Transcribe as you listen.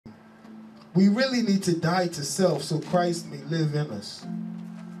We really need to die to self so Christ may live in us.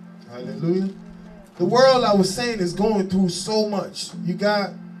 Hallelujah. The world, I was saying, is going through so much. You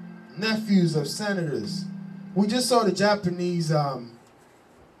got nephews of senators. We just saw the Japanese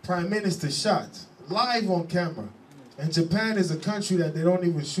prime minister shot live on camera. And Japan is a country that they don't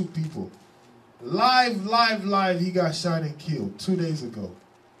even shoot people. Live, he got shot and killed 2 days ago.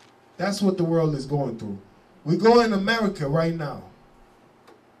 That's what the world is going through. We go in America right now.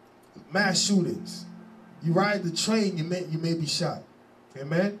 Mass shootings. You ride the train, you may be shot.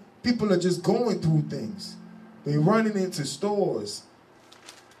 Amen? People are just going through things. They're running into stores.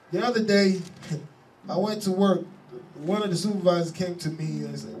 The other day, I went to work. One of the supervisors came to me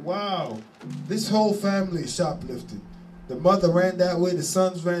and said, wow, this whole family is shoplifting. The mother ran that way, the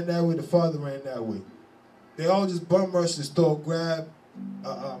sons ran that way, the father ran that way. They all just bum rushed the store, grabbed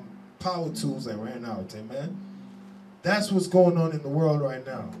power tools and ran out, amen? That's what's going on in the world right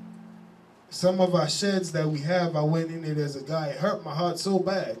now. Some of our sheds that we have, I went in there, there's a guy, it hurt my heart so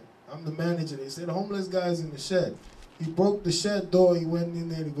bad. I'm the manager. They said the homeless guy's in the shed. He broke the shed door, he went in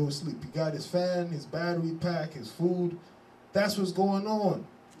there to go sleep. He got his fan, his battery pack, his food. That's what's going on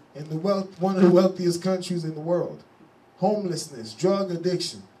in one of the wealthiest countries in the world. Homelessness, drug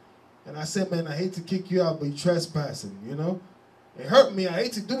addiction. And I said, man, I hate to kick you out, but you're trespassing, you know? It hurt me. I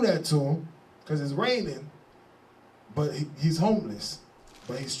hate to do that to him because it's raining, but he's homeless.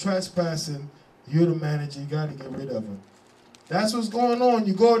 But he's trespassing. You're the manager. You got to get rid of him. That's what's going on.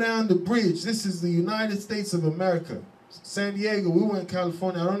 You go down the bridge. This is the United States of America. San Diego, we went to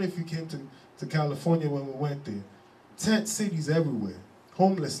California. I don't know if you came to California when we went there. Tent cities everywhere.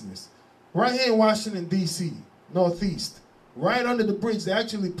 Homelessness. Right here in Washington, D.C., Northeast. Right under the bridge. They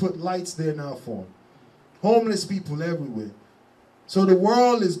actually put lights there now for them. Homeless people everywhere. So the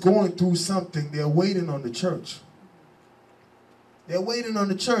world is going through something. They're waiting on the church. They're waiting on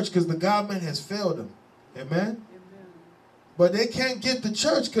the church because the government has failed them. Amen? But they can't get the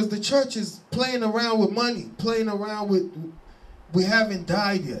church because the church is playing around with money, playing around with, we haven't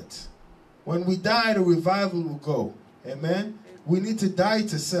died yet. When we die, the revival will go. Amen? We need to die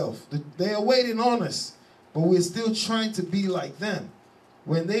to self. They are waiting on us, but we're still trying to be like them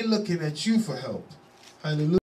when they're looking at you for help. Hallelujah.